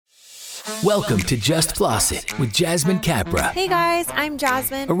Welcome to Just Floss It with Jasmine Capra, Hey guys, I'm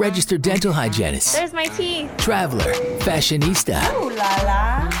Jasmine. a registered dental hygienist, There's my teeth. traveler, fashionista. Ooh la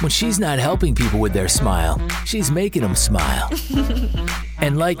la. When she's not helping people with their smile, she's making them smile.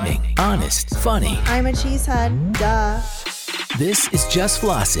 Enlightening, honest, funny. I'm a cheesehead. Duh. This is Just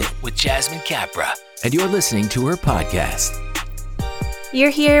Floss It with Jasmine Capra, and you're listening to her podcast. You're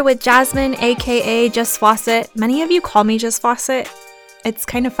here with Jasmine, aka Just Floss It. Many of you call me Just Floss It. It's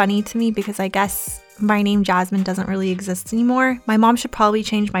kind of funny to me because I guess my name Jasmine doesn't really exist anymore. My mom should probably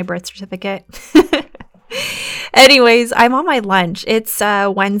change my birth certificate. Anyways, I'm on my lunch. It's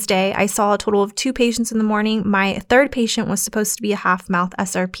Wednesday. I saw a total of 2 patients in the morning. My third patient was supposed to be a half-mouth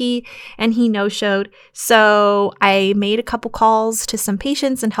SRP, and he no-showed. So I made a couple calls to some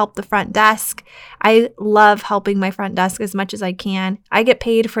patients and helped the front desk. I love helping my front desk as much as I can. I get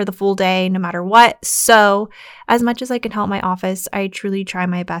paid for the full day no matter what. So as much as I can help my office, I truly try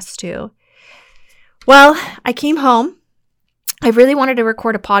my best to. Well, I came home. I really wanted to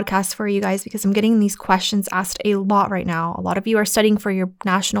record a podcast for you guys because I'm getting these questions asked a lot right now. A lot of you are studying for your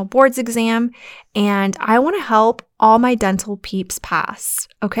national boards exam, and I want to help all my dental peeps pass,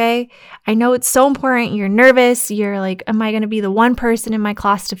 okay? I know it's so important. You're nervous. You're like, am I going to be the one person in my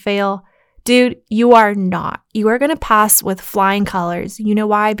class to fail? Dude, you are not. You are going to pass with flying colors. You know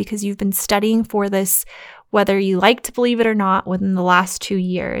why? Because you've been studying for this, whether you like to believe it or not, within the last 2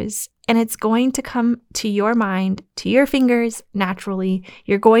 years. And it's going to come to your mind, to your fingers, naturally.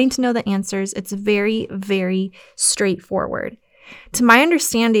 You're going to know the answers. It's very, very straightforward. To my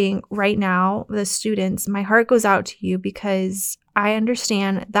understanding right now, the students, my heart goes out to you because I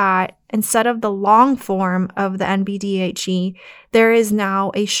understand that instead of the long form of the NBDHE, there is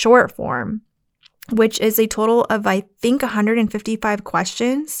now a short form, which is a total of, I think, 155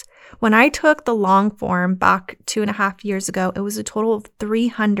 questions. When I took the long form back 2.5 years ago, it was a total of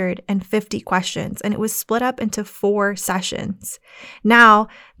 350 questions, and it was split up into 4 sessions. Now,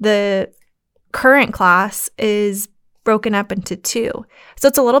 the current class is broken up into 2. So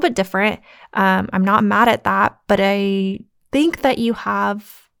it's a little bit different. I'm not mad at that, but I think that you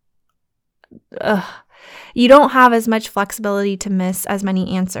don't have as much flexibility to miss as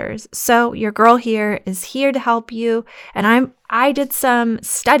many answers. So your girl here is here to help you. And I did some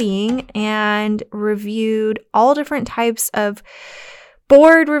studying and reviewed all different types of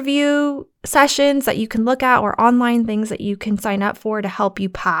board review sessions that you can look at or online things that you can sign up for to help you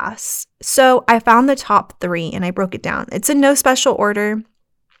pass. So I found the top 3 and I broke it down. It's in no special order.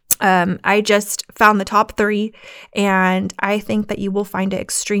 I just found the top 3, and I think that you will find it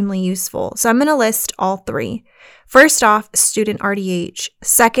extremely useful. So I'm going to list all 3. First off, student RDH.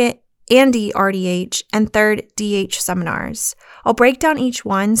 Second, Andy RDH. And third, DH seminars. I'll break down each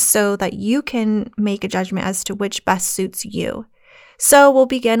one so that you can make a judgment as to which best suits you. So we'll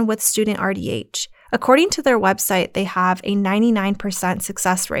begin with student RDH. According to their website, they have a 99%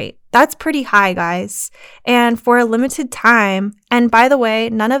 success rate. That's pretty high, guys. And for a limited time, and by the way,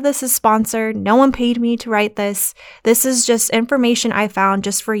 none of this is sponsored. No one paid me to write this. This is just information I found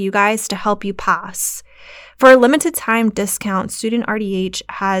just for you guys to help you pass. For a limited time discount, Student RDH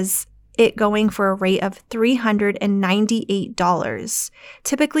has it going for a rate of $398.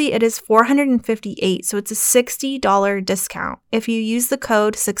 Typically, it is $458, so it's a $60 discount. If you use the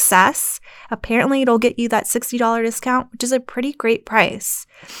code SUCCESS, apparently it'll get you that $60 discount, which is a pretty great price.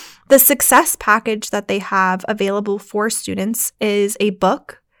 The Success package that they have available for students is a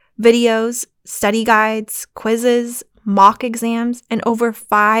book, videos, study guides, quizzes, mock exams, and over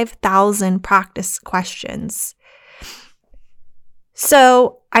 5,000 practice questions.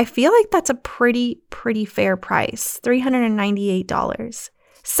 So I feel like that's a pretty fair price, $398.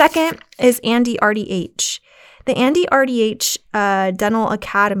 Second is Andy RDH. The Andy RDH Dental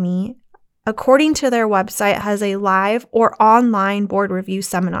Academy, according to their website, has a live or online board review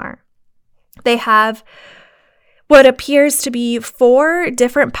seminar. They have what appears to be 4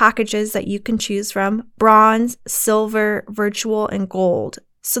 different packages that you can choose from: bronze, silver, virtual, and gold.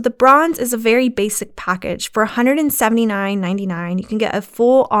 So the bronze is a very basic package. For $179.99, you can get a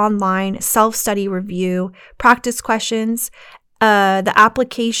full online self-study review, practice questions, the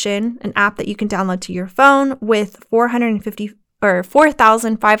application, an app that you can download to your phone with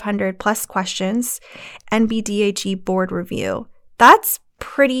 4,500 plus questions, NBDHE board review. That's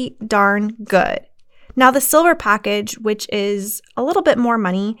pretty darn good. Now, the silver package, which is a little bit more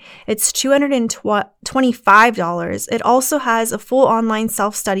money, it's $225. It also has a full online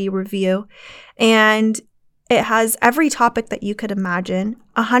self-study review, and it has every topic that you could imagine,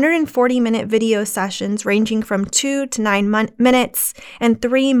 140-minute video sessions ranging from 2 to 9 minutes, and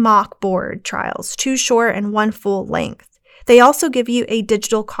 3 mock board trials, 2 short and 1 full length. They also give you a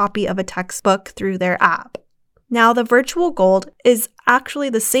digital copy of a textbook through their app. Now, the virtual gold is actually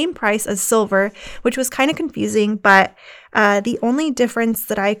the same price as silver, which was kind of confusing, but the only difference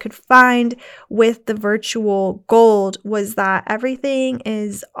that I could find with the virtual gold was that everything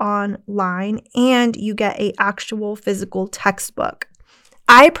is online and you get an actual physical textbook.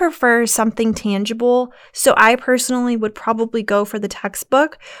 I prefer something tangible, so I personally would probably go for the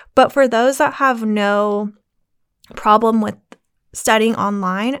textbook, but for those that have no problem with studying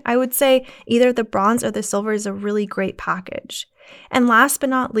online, I would say either the bronze or the silver is a really great package. And last but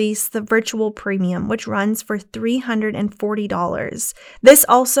not least, the virtual premium, which runs for $340. This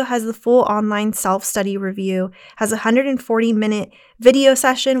also has the full online self-study review, has a 140-minute video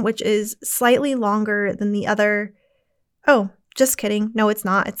session, which is slightly longer than the other. Oh, just kidding. No, it's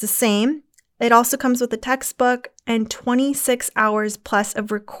not. It's the same. It also comes with a textbook and 26 hours plus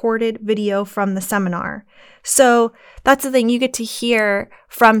of recorded video from the seminar. So that's the thing. You get to hear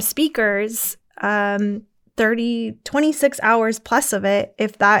from speakers 26 hours plus of it,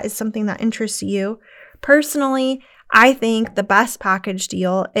 if that is something that interests you. Personally, I think the best package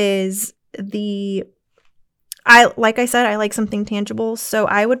deal is like I said, I like something tangible, so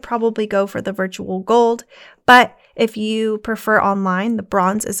I would probably go for the virtual gold. But if you prefer online, the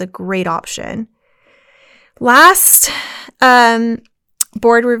bronze is a great option. Last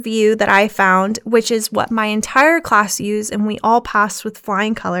board review that I found, which is what my entire class used, and we all passed with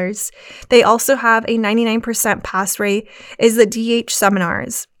flying colors. They also have a 99% pass rate, is the DH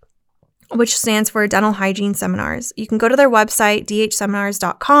Seminars, which stands for Dental Hygiene Seminars. You can go to their website,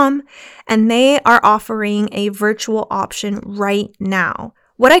 dhseminars.com, and they are offering a virtual option right now.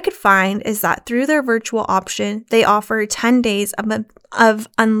 What I could find is that through their virtual option, they offer 10 days of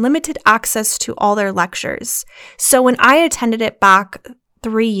unlimited access to all their lectures. So when I attended it back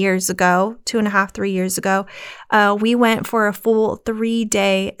 3 years ago, 2.5, 3 years ago, we went for a full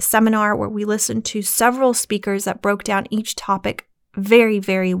 3-day seminar where we listened to several speakers that broke down each topic very,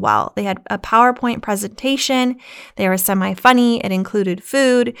 very well. They had a PowerPoint presentation. They were semi-funny. It included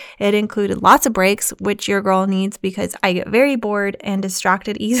food. It included lots of breaks, which your girl needs because I get very bored and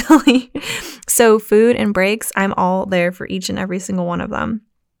distracted easily. So food and breaks, I'm all there for each and every single one of them.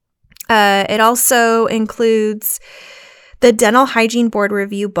 It also includes the Dental Hygiene Board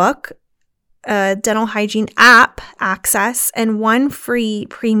Review book, Dental Hygiene app access, and 1 free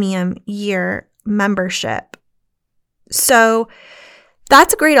premium year membership. So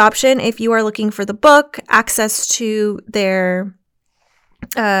that's a great option if you are looking for the book, access to their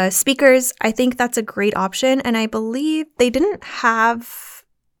speakers. I think that's a great option. And I believe they didn't have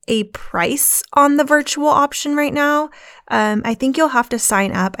a price on the virtual option right now. I think you'll have to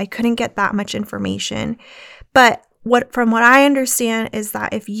sign up. I couldn't get that much information. But from what I understand is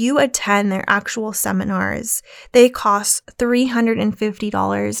that if you attend their actual seminars, they cost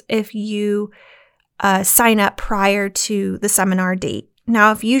 $350 if you sign up prior to the seminar date.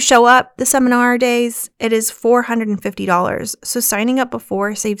 Now, if you show up the seminar days, it is $450. So signing up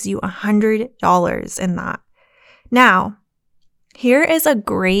before saves you $100 in that. Now, here is a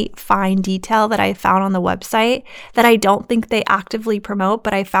great fine detail that I found on the website that I don't think they actively promote,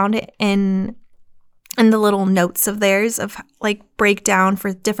 but I found it in the little notes of theirs of like breakdown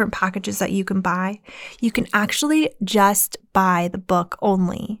for different packages that you can buy. You can actually just buy the book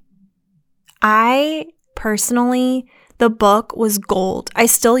only. I personally, the book was gold. I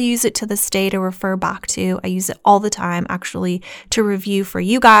still use it to this day to refer back to. I use it all the time, actually, to review for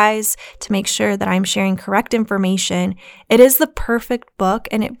you guys, to make sure that I'm sharing correct information. It is the perfect book,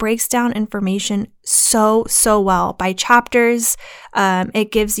 and it breaks down information so well by chapters.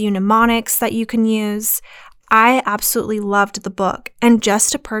 It gives you mnemonics that you can use. I absolutely loved the book, and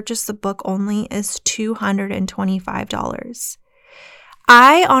just to purchase the book only is $225.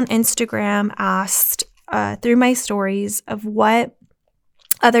 I, on Instagram, asked through my stories of what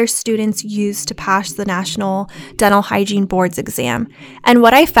other students use to pass the National Dental Hygiene Board's exam. And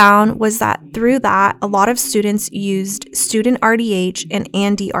what I found was that through that, a lot of students used Student RDH and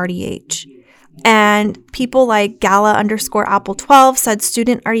Andy RDH. And people like Gala_Apple12 said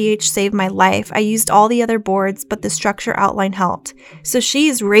Student RDH saved my life. I used all the other boards, but the structure outline helped. So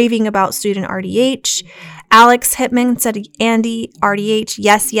she's raving about Student RDH. Alex Hitman said Andy RDH,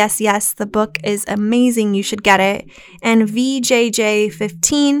 yes. The book is amazing. You should get it. And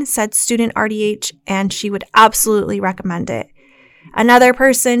VJJ15 said Student RDH, and she would absolutely recommend it. Another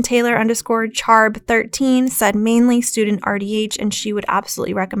person, Taylor_Charb13, said mainly Student RDH, and she would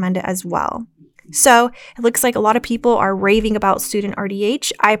absolutely recommend it as well. So it looks like a lot of people are raving about Student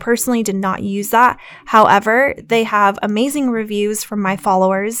RDH. I personally did not use that. However, they have amazing reviews from my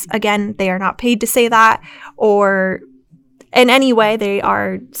followers. Again, they are not paid to say that, or in any way. They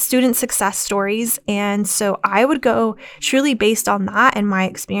are student success stories. And so I would go truly based on that and my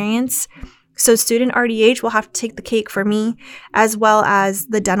experience. So student RDH will have to take the cake for me, as well as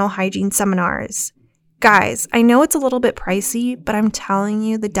the dental hygiene seminars. Guys, I know it's a little bit pricey, but I'm telling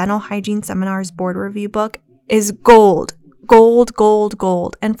you, the dental hygiene seminars board review book is gold. Gold, gold,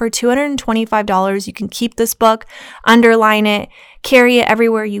 gold. And for $225, you can keep this book, underline it, carry it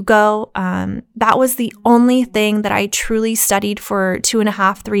everywhere you go. That was the only thing that I truly studied for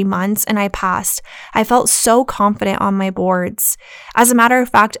 2.5-3 months, and I passed. I felt so confident on my boards. As a matter of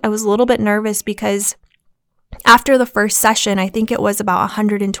fact, I was a little bit nervous because after the first session, I think it was about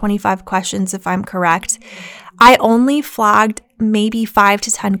 125 questions, if I'm correct, I only flagged maybe 5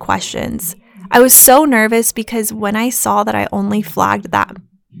 to 10 questions. I was so nervous because when I saw that I only flagged that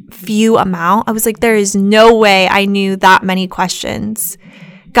few amount, I was like, there is no way I knew that many questions.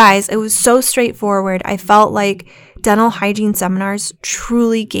 Guys, it was so straightforward. I felt like dental hygiene seminars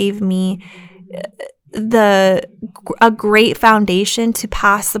truly gave me a great foundation to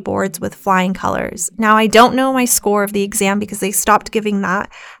pass the boards with flying colors. Now, I don't know my score of the exam because they stopped giving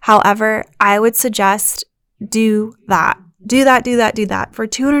that. However, I would suggest do that. Do that for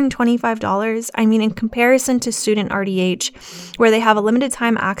 $225. I mean, in comparison to student RDH, where they have a limited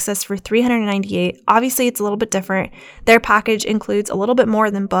time access for $398, obviously it's a little bit different. Their package includes a little bit more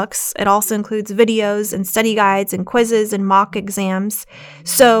than books. It also includes videos and study guides and quizzes and mock exams.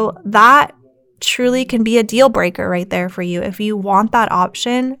 So that truly can be a deal breaker right there for you. If you want that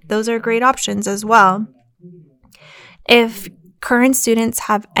option, those are great options as well. If current students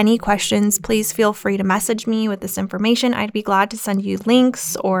have any questions, please feel free to message me with this information. I'd be glad to send you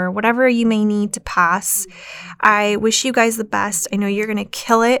links or whatever you may need to pass. I wish you guys the best. I know you're going to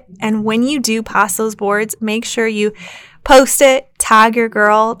kill it. And when you do pass those boards, make sure you post it, tag your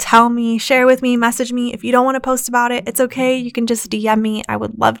girl, tell me, share with me, message me. If you don't want to post about it, it's okay. You can just DM me. I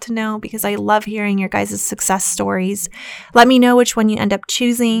would love to know because I love hearing your guys' success stories. Let me know which one you end up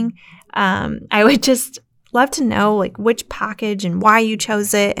choosing. I would just love to know like which package and why you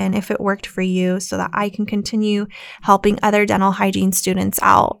chose it and if it worked for you so that I can continue helping other dental hygiene students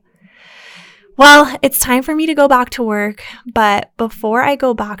out. Well, it's time for me to go back to work, but before I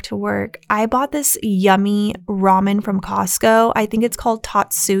go back to work, I bought this yummy ramen from Costco. I think it's called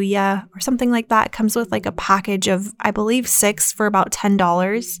Tatsuya or something like that. It comes with like a package of, I believe, 6 for about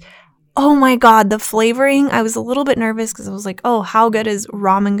 $10. Oh my God, the flavoring, I was a little bit nervous because I was like, oh, how good is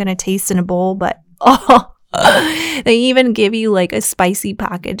ramen going to taste in a bowl? But they even give you like a spicy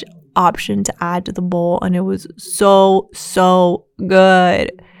package option to add to the bowl, and it was so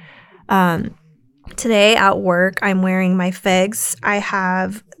good. Today at work, I'm wearing my figs. I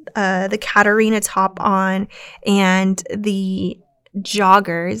have the Katarina top on and the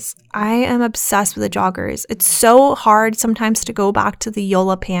joggers. I am obsessed with the joggers. It's so hard sometimes to go back to the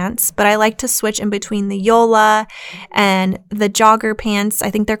Yola pants, but I like to switch in between the Yola and the jogger pants. I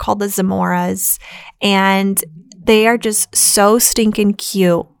think they're called the Zamoras, and they are just so stinking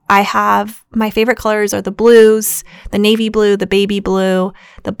cute. I have my favorite colors are the blues, the navy blue, the baby blue,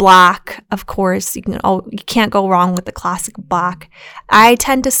 the black. Of course, you can't go wrong with the classic black. I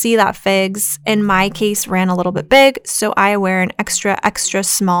tend to see that figs, in my case, ran a little bit big, so I wear an extra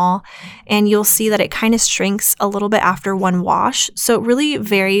small, and you'll see that it kind of shrinks a little bit after one wash. So it really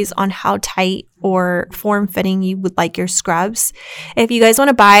varies on how tight or form-fitting you would like your scrubs. If you guys want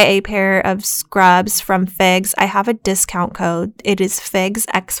to buy a pair of scrubs from Figs, I have a discount code. It is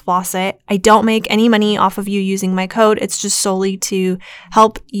FigsXFaucet. I don't make any money off of you using my code. It's just solely to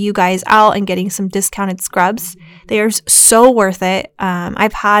help you guys out and getting some discounted scrubs. They are so worth it.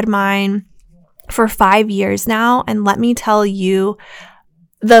 I've had mine for 5 years now, and let me tell you,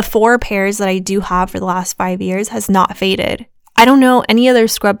 the 4 pairs that I do have for the last 5 years has not faded. I don't know any other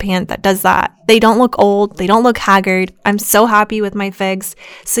scrub pant that does that. They don't look old. They don't look haggard. I'm so happy with my Figs.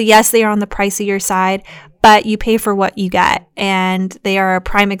 So yes, they are on the pricier side, but you pay for what you get, and they are a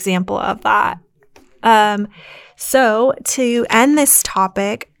prime example of that. So to end this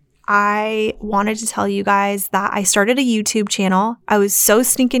topic, I wanted to tell you guys that I started a YouTube channel. I was so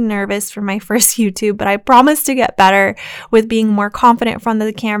stinking nervous for my first YouTube, but I promised to get better with being more confident in front of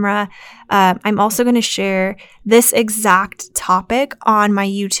the camera. I'm also going to share this exact topic on my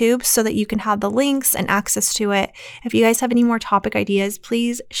YouTube so that you can have the links and access to it. If you guys have any more topic ideas,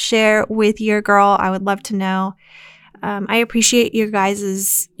 please share with your girl. I would love to know. I appreciate your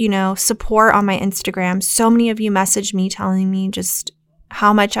guys' support on my Instagram. So many of you messaged me telling me just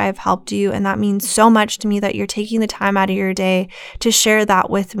how much I've helped you, and that means so much to me that you're taking the time out of your day to share that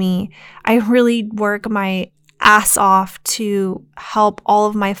with me. I really work my ass off to help all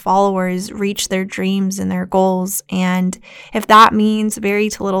of my followers reach their dreams and their goals. And if that means very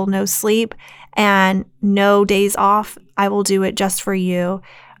to little no sleep and no days off, I will do it just for you.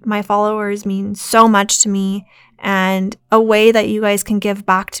 My followers mean so much to me, and a way that you guys can give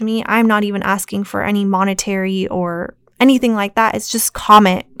back to me, I'm not even asking for any monetary or anything like that. It's just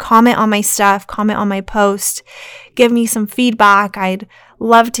comment on my stuff, comment on my post, give me some feedback. I'd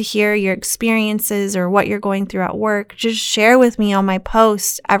love to hear your experiences or what you're going through at work. Just share with me on my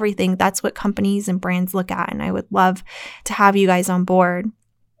post everything. That's what companies and brands look at, and I would love to have you guys on board.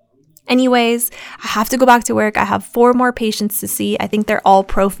 Anyways, I have to go back to work. I have 4 more patients to see. I think they're all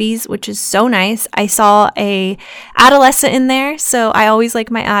prophies, which is so nice. I saw a adolescent in there, so I always like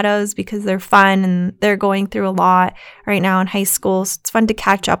my ados because they're fun and they're going through a lot right now in high school. So it's fun to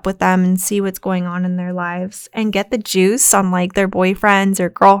catch up with them and see what's going on in their lives and get the juice on like their boyfriends or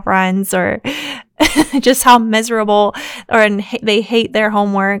girlfriends or just how miserable they hate their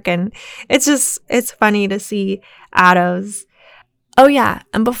homework. And it's funny to see ados. Oh yeah,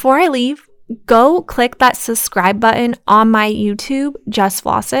 and before I leave, go click that subscribe button on my YouTube, Just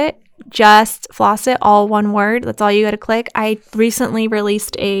Floss It. Just Floss It, all one word. That's all you got to click. I recently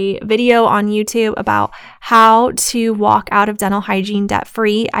released a video on YouTube about how to walk out of dental hygiene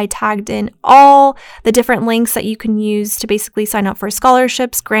debt-free. I tagged in all the different links that you can use to basically sign up for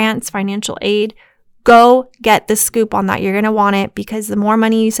scholarships, grants, financial aid. Go get the scoop on that. You're going to want it because the more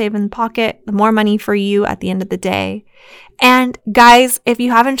money you save in the pocket, the more money for you at the end of the day. And guys, if you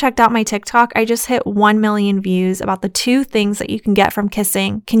haven't checked out my TikTok, I just hit 1 million views about the 2 things that you can get from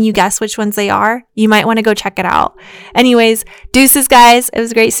kissing. Can you guess which ones they are? You might want to go check it out. Anyways, deuces, guys. It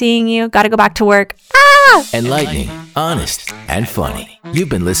was great seeing you. Got to go back to work. Enlightening, honest, and funny. You've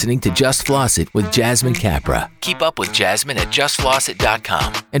been listening to Just Floss It with Jasmine Capra. Keep up with Jasmine at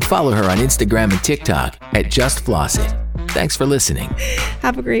justflossit.com and follow her on Instagram and TikTok at Just Floss It. Thanks for listening.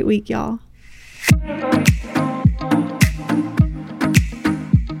 Have a great week, y'all.